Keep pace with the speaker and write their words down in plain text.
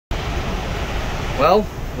Well,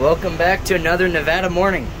 welcome back to another Nevada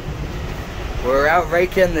morning. We're out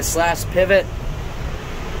raking this last pivot.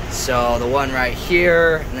 So the one right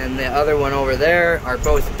here and then the other one over there are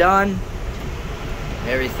both done.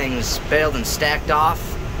 Everything's baled and stacked off.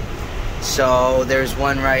 So there's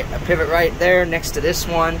a pivot right there next to this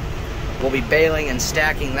one. We'll be baling and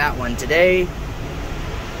stacking that one today.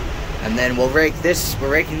 And then we're raking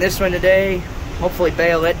this one today. Hopefully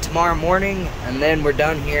bale it tomorrow morning, and then we're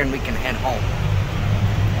done here and we can head home.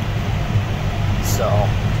 So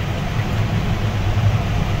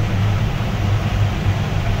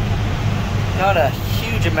not a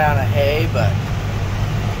huge amount of hay, but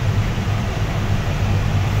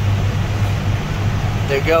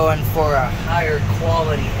they're going for a higher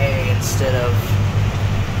quality hay instead of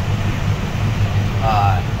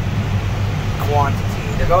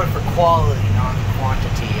quantity. They're going for quality, not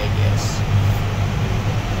quantity, I guess.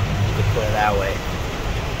 You could put it that way.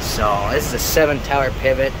 So this is a 7-tower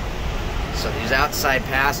pivot. So these outside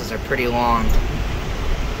passes are pretty long.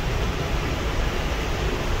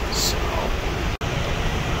 So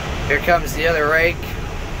here comes the other rake.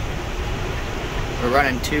 We're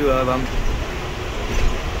running 2 of them.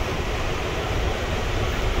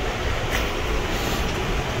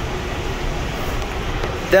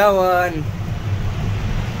 That one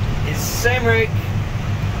is the same rake,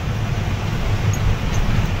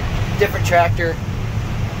 different tractor.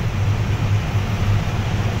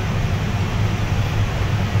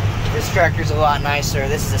 This tractor's a lot nicer.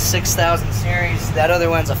 This is a 6000 series. That other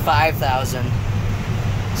one's a 5000.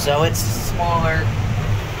 So it's smaller.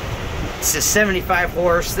 It's a 75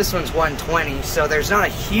 horse. This one's 120. So there's not a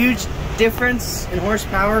huge difference in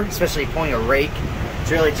horsepower, especially pulling a rake. It's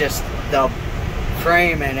really just the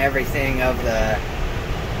frame and everything of the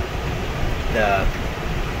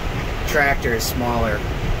tractor is smaller.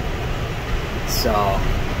 So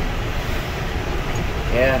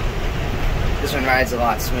yeah. This one rides a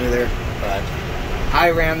lot smoother, but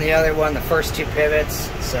I ran the other one the first 2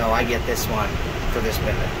 pivots, so I get this one for this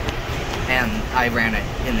pivot. And I ran it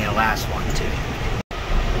in the last one too.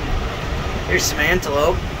 Here's some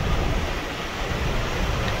antelope.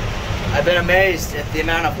 I've been amazed at the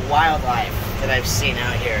amount of wildlife that I've seen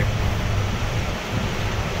out here.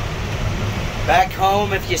 Back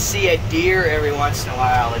home, if you see a deer every once in a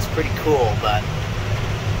while, it's pretty cool, but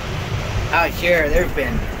out here, there've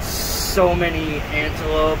been so many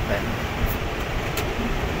antelope, and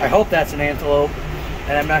I hope that's an antelope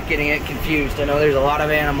and I'm not getting it confused. I know there's a lot of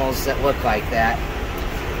animals that look like that.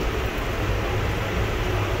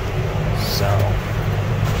 So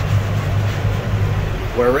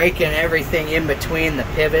we're raking everything in between the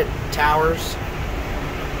pivot towers.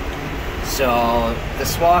 So the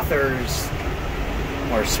swathers,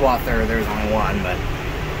 or swather, there's only one, but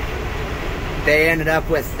they ended up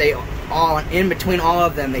with, all in between all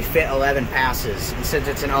of them, they fit 11 passes. And since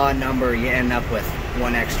it's an odd number, you end up with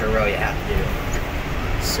 1 extra row you have to do.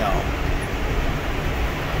 So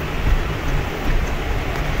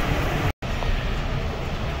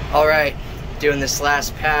alright, doing this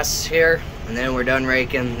last pass here, and then we're done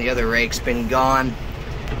raking. The other rake's been gone,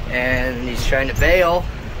 and he's trying to bale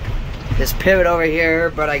this pivot over here,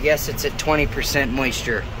 but I guess it's at 20%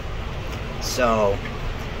 moisture. So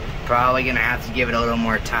probably gonna have to give it a little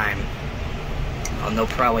more time. I'll know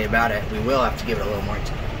probably about it. We will have to give it a little more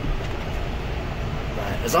time.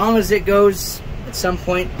 But as long as it goes at some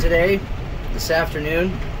point today, this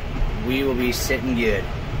afternoon, we will be sitting good.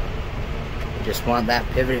 We just want that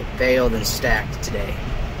pivot baled and stacked today.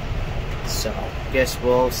 So, guess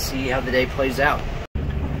we'll see how the day plays out.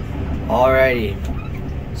 Alrighty.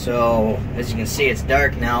 So, as you can see, it's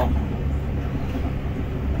dark now.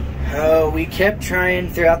 We kept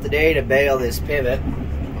trying throughout the day to bale this pivot,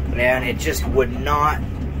 and it just would not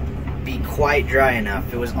be quite dry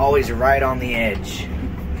enough. It was always right on the edge.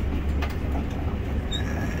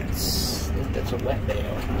 That's a wet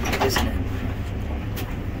bale, isn't it?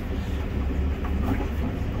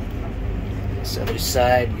 This other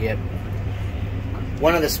side, yep.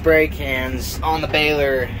 One of the spray cans on the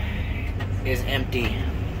baler is empty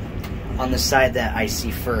on the side that I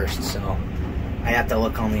see first, so I have to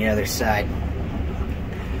look on the other side.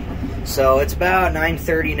 So it's about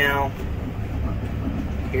 9:30 now.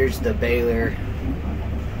 Here's the baler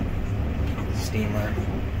steamer.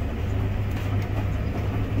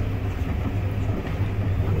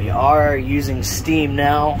 We are using steam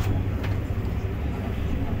now.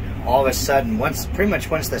 All of a sudden, pretty much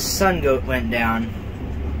once the sun went down,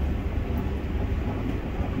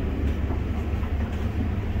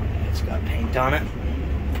 it's got paint on it.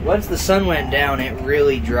 Once the sun went down, it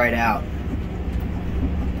really dried out.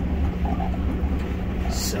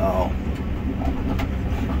 So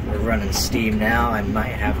running steam now. I might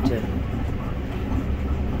have to,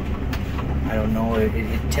 I don't know,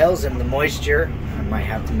 it tells them the moisture. I might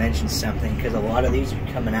have to mention something because a lot of these are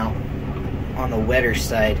coming out on the wetter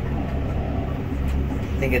side.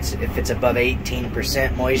 I think if it's above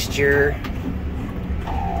 18% moisture,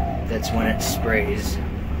 that's when it sprays.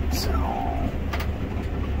 So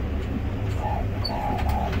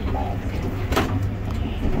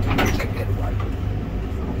that's a good one.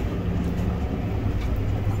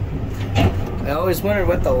 I always wondered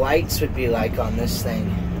what the lights would be like on this thing,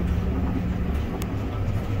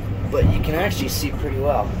 but you can actually see pretty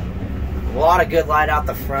well. A lot of good light out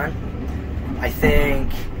the front. I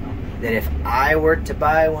think that if I were to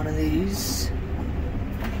buy one of these,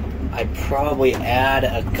 I'd probably add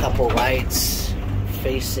a couple lights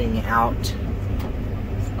facing out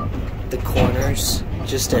the corners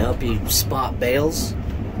just to help you spot bales.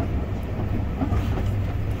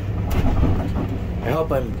 I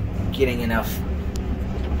hope I'm getting enough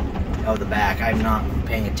of the back. I'm not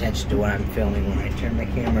paying attention to what I'm filming when I turn the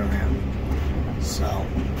camera around. So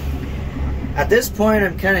at this point,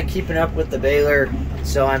 I'm kind of keeping up with the baler,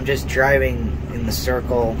 so I'm just driving in the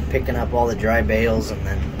circle, picking up all the dry bales, and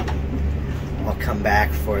then I'll come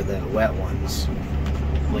back for the wet ones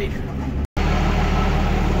later.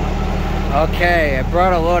 Okay, I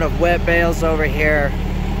brought a load of wet bales over here.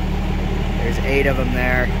 There's 8 of them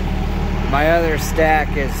there. My other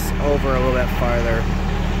stack is over a little bit farther,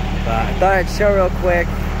 but I thought I'd show real quick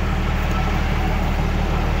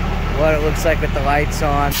what it looks like with the lights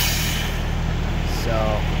on. So,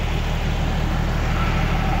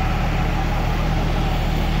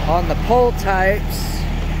 on the pole types,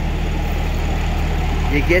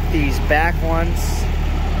 you get these back ones.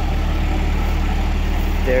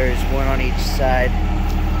 There's one on each side.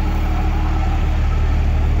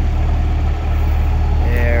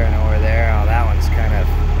 There and over there. Oh, that one's kind of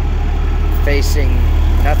facing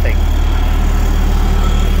nothing.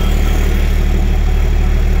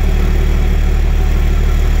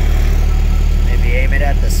 Maybe aim it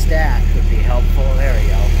at the stack would be helpful. There we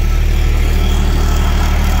go.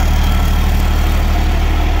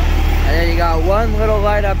 And then you got one little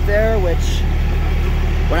light up there, which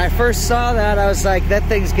when I first saw that, I was like, that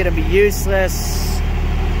thing's gonna be useless.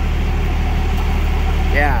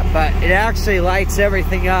 Yeah, but it actually lights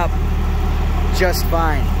everything up just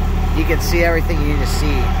fine. You can see everything you need to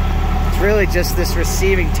see. It's really just this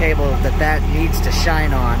receiving table that needs to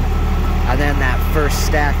shine on, and then that first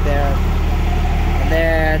stack there. And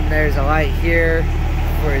then there's a light here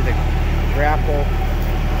for the grapple,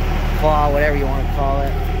 claw, whatever you want to call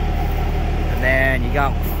it. And then you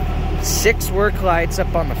got 6 work lights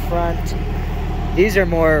up on the front. These are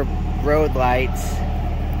more road lights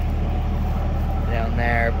down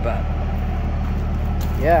there, but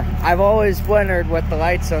yeah, I've always wondered what the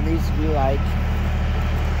lights on these would be like.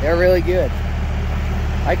 They're really good.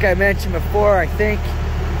 Like I mentioned before, I think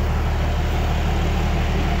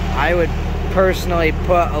I would personally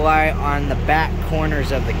put a light on the back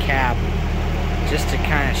corners of the cab just to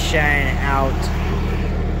kind of shine it out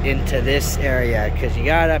into this area, because you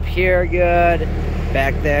got up here good,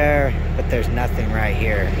 back there, but there's nothing right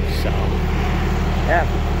here. So yeah,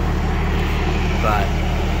 but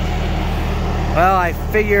well, I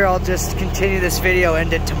figure I'll just continue this video,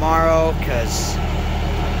 end it tomorrow, because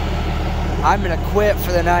I'm gonna quit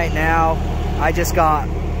for the night now. I just got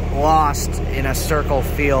lost in a circle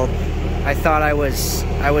field. I thought I was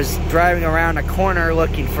driving around a corner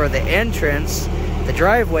looking for the entrance, the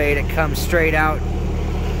driveway to come straight out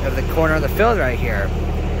of the corner of the field right here,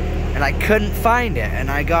 and I couldn't find it, and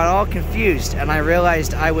I got all confused, and I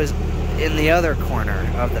realized I was in the other corner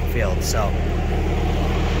of the field. So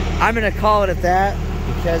I'm gonna call it at that,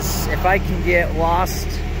 because if I can get lost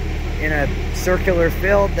in a circular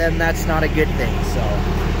field, then that's not a good thing. So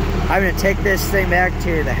I'm gonna take this thing back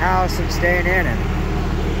to the house I'm staying in and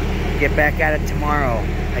get back at it tomorrow.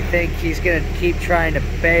 I think he's gonna keep trying to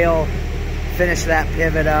bale, finish that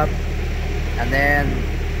pivot up, and then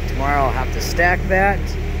tomorrow I'll have to stack that,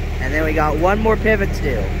 and then we got one more pivot to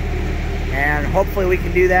do, and hopefully we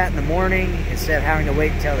can do that in the morning instead of having to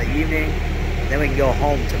wait until the evening. Then we can go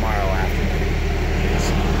home tomorrow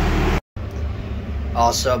afternoon.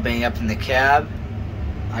 Also, being up in the cab,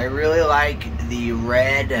 I really like the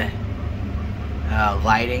red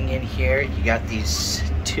lighting in here. You got these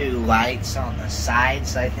 2 lights on the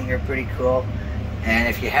sides I think are pretty cool, and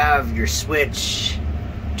if you have your switch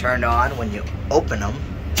turned on when you open them,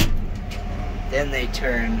 then they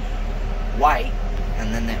turn white,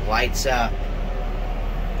 and then it lights up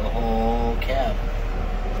the whole cab,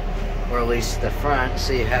 or at least the front,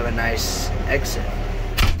 so you have a nice exit.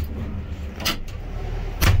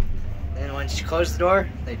 once you close the door,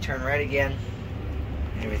 they turn red again.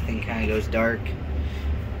 Everything kind of goes dark.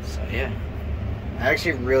 So yeah, I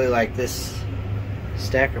actually really like this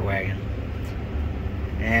stacker wagon,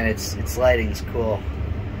 and its lighting's cool.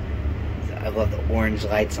 I love the orange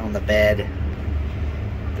lights on the bed.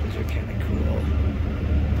 Those are kind of cool.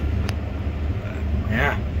 But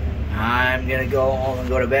yeah, I'm gonna go home and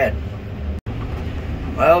go to bed.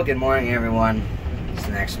 Well, good morning, everyone. It's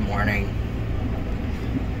the next morning.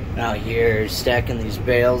 Out here stacking these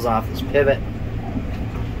bales off this pivot.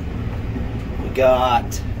 We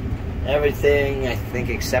got everything, I think,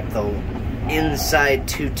 except the inside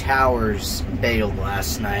 2 towers baled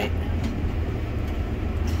last night.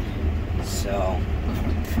 So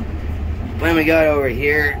when we got over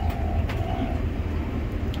here,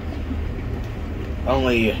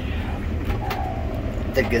 only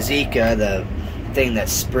the Gazika, the thing that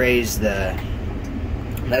sprays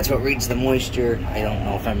that's what reads the moisture. I don't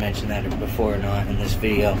know if I mentioned that before or not in this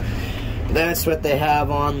video. That's what they have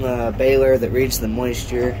on the baler that reads the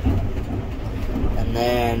moisture. And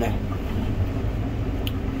then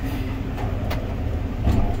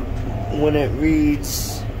when it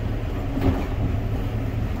reads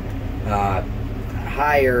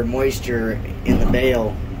higher moisture in the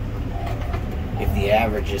bale, if the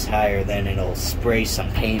average is higher, then it'll spray some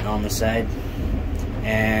paint on the side.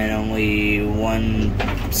 And only one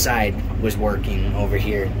side was working over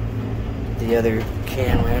here. The other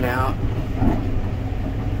can ran out.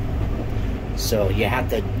 So you have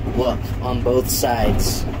to look on both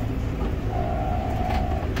sides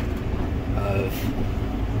of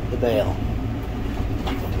the bale.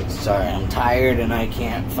 Sorry, I'm tired and I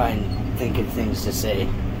can't think of things to say.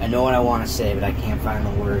 I know what I want to say, but I can't find the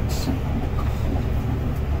words.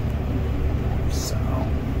 So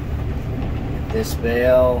this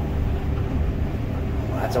bale,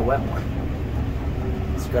 well, that's a wet one.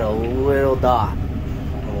 It's got a little dot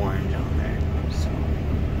of orange on there. So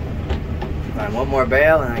find one more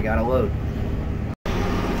bale and I got a load.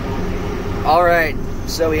 Alright,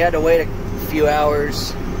 so we had to wait a few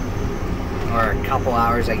hours, or a couple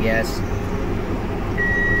hours, I guess.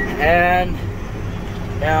 And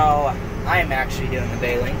now I'm actually doing the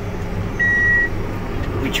baling.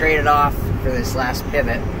 We traded off for this last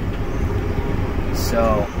pivot.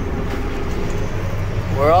 So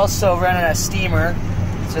we're also running a steamer.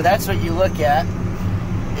 So that's what you look at,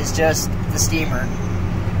 is just the steamer.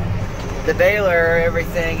 The baler,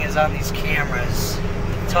 everything is on these cameras.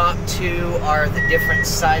 The top 2 are the different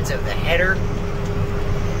sides of the header.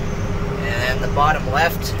 And the bottom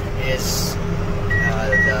left is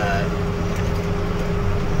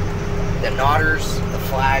the knotters, the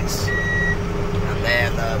flags. And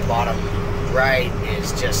then the bottom right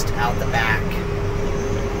is just out the back.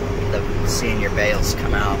 Seeing your bales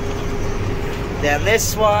come out. Then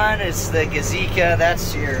this one is the Gazika.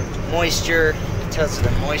 That's your moisture. It tells you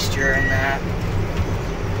the moisture in that.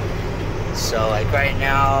 So like right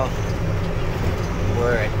now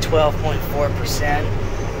we're at 12.4%.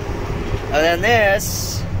 And then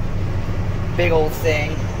this big old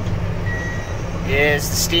thing is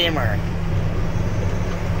the steamer.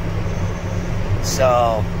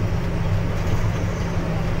 So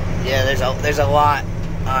yeah, there's a lot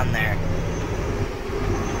on there.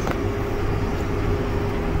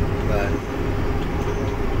 But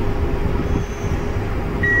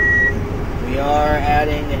we are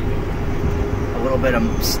adding a little bit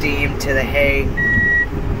of steam to the hay,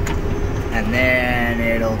 and then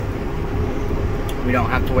we don't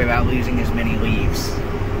have to worry about losing as many leaves.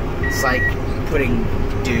 It's like putting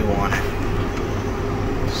dew on it.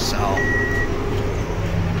 So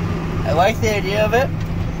I like the idea of it.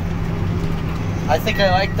 I think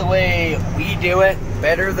I like the way we do it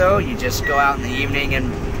better though. You just go out in the evening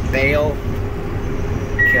and bale,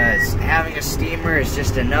 because having a steamer is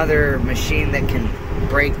just another machine that can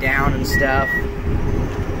break down and stuff.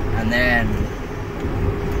 And then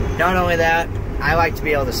not only that, I like to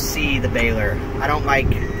be able to see the baler. I don't like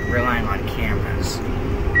relying on cameras.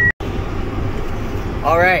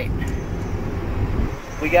 Alright,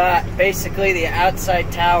 we got basically the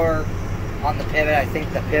outside tower on the pivot. I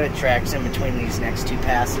think the pivot track's in between these next 2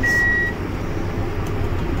 passes.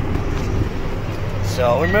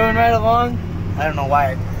 So we're moving right along. I don't know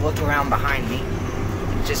why I look around behind me.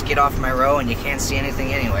 Just get off my row and you can't see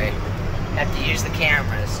anything anyway. Have to use the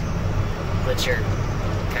cameras, which are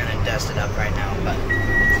kind of dusted up right now, but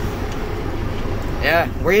yeah,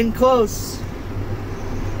 we're in close.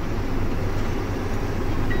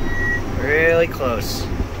 Really close.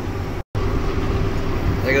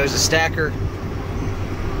 There goes the stacker.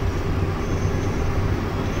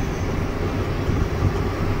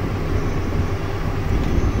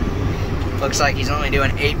 Looks like he's only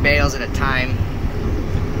doing 8 bales at a time.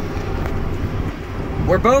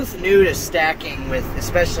 We're both new to stacking,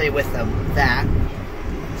 especially with that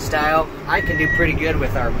style. I can do pretty good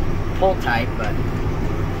with our pull type, but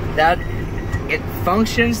it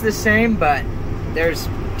functions the same, but there's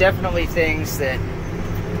definitely things that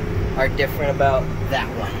are different about that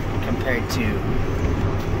one compared to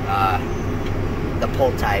the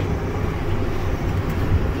pull type.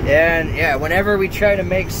 And yeah, whenever we try to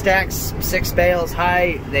make stacks 6 bales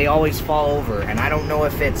high, they always fall over, and I don't know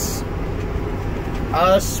if it's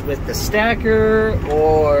us with the stacker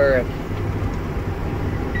or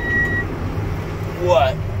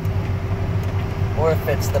what, or if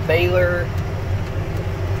it's the baler.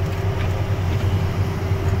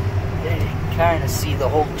 You can kind of see the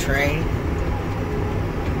whole train.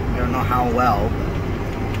 I don't know how well, but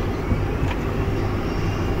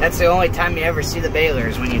that's the only time you ever see the baler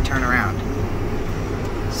is when you turn around.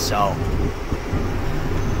 So,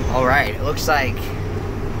 alright, it looks like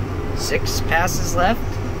 6 passes left.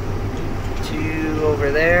 2 over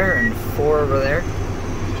there and 4 over there.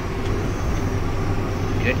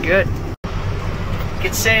 Good, good. You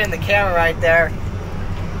can see in the camera right there,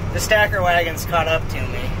 the stacker wagon's caught up to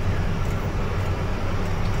me.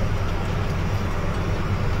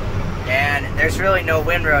 And there's really no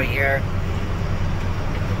windrow here.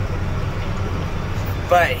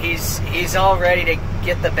 But he's all ready to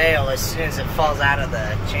get the bale as soon as it falls out of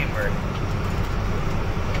the chamber.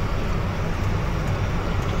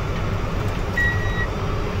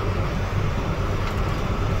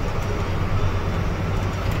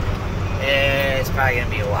 It's probably gonna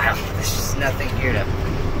be a while. There's just nothing here to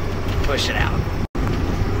push it out.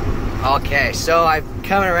 Okay, so I'm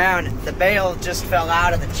coming around. The bale just fell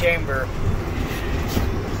out of the chamber,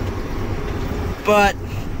 but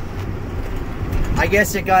I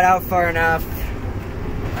guess it got out far enough.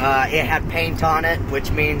 It had paint on it,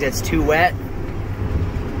 which means it's too wet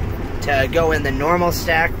to go in the normal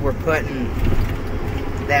stack. We're putting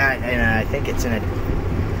that in I think it's in a,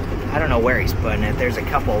 I don't know where he's putting it. There's a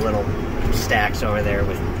couple little stacks over there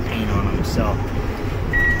with paint on them, so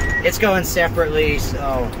it's going separately,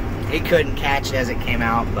 so he couldn't catch it as it came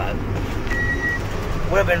out, but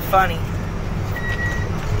would have been funny.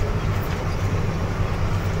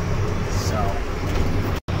 So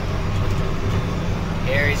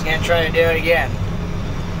here he's gonna try to do it again.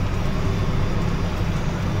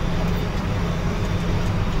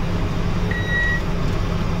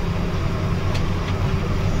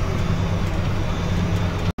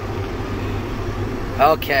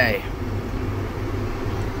 Okay.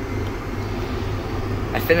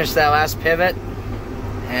 I finished that last pivot,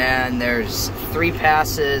 and there's 3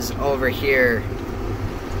 passes over here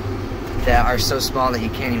that are so small that you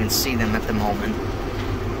can't even see them at the moment.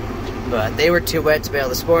 But they were too wet to bale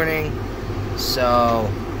this morning, so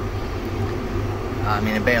I'm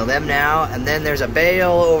gonna bale them now. And then there's a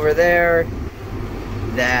bale over there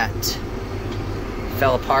that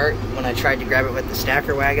fell apart when I tried to grab it with the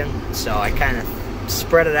stacker wagon, so I kind of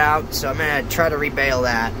spread it out. So I'm gonna try to rebale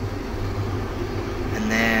that, and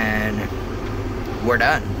then we're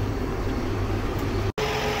done.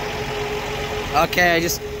 Okay,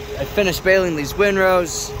 I finished baling these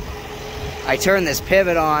windrows. I turned this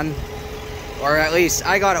pivot on, or at least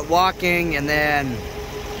I got it walking, and then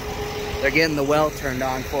they're getting the well turned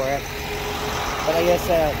on for it. But I guess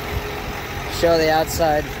I'll show the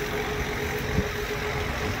outside.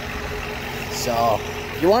 So,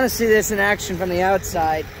 if you want to see this in action from the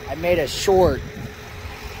outside, I made a short,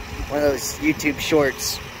 one of those YouTube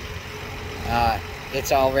shorts.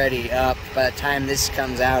 It's already up. By the time this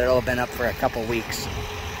comes out, it'll have been up for a couple weeks.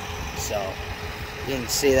 So, you can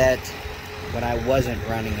see that when I wasn't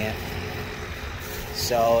running it.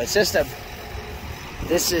 So, it's just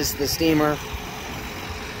this is the steamer.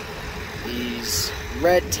 These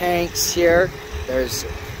red tanks here. There's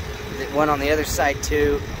one on the other side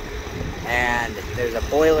too. And there's a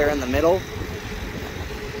boiler in the middle.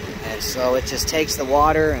 And so it just takes the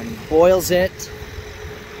water and boils it.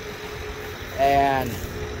 And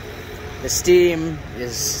the steam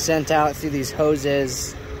is sent out through these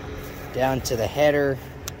hoses down to the header,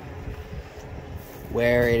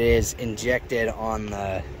 where it is injected on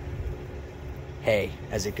the hay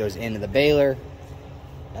as it goes into the baler,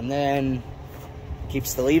 and then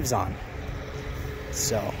keeps the leaves on.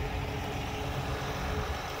 So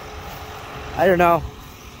I don't know,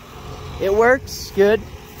 it works good.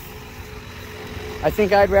 I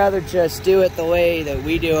think I'd rather just do it the way that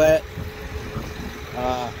we do it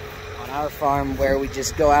on our farm, where we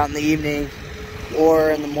just go out in the evening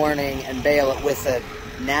or in the morning and bale it with a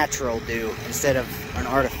natural dew instead of an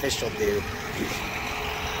artificial dew.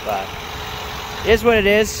 But Is what it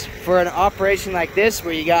is for an operation like this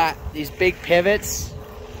where you got these big pivots.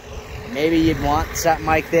 Maybe you'd want something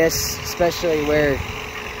like this, especially where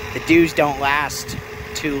the dews don't last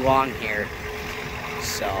too long here.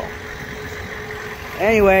 So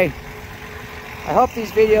anyway, I hope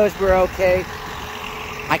these videos were okay.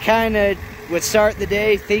 I kind of would start the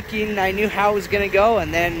day thinking I knew how it was gonna go,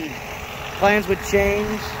 and then plans would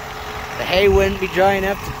change. The hay wouldn't be dry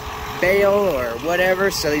enough to bale or whatever,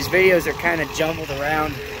 so these videos are kind of jumbled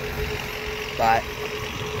around. But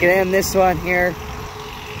gonna end this one here.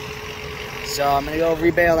 So I'm gonna go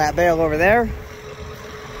rebale that bale over there,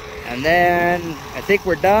 and then I think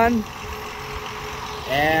we're done,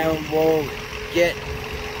 and we'll get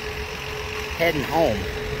heading home.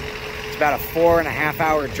 It's about a 4.5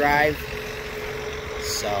 hour drive.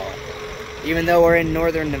 So even though we're in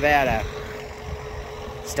northern Nevada,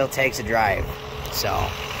 it still takes a drive. So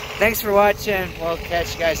thanks for watching. We'll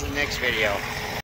catch you guys in the next video.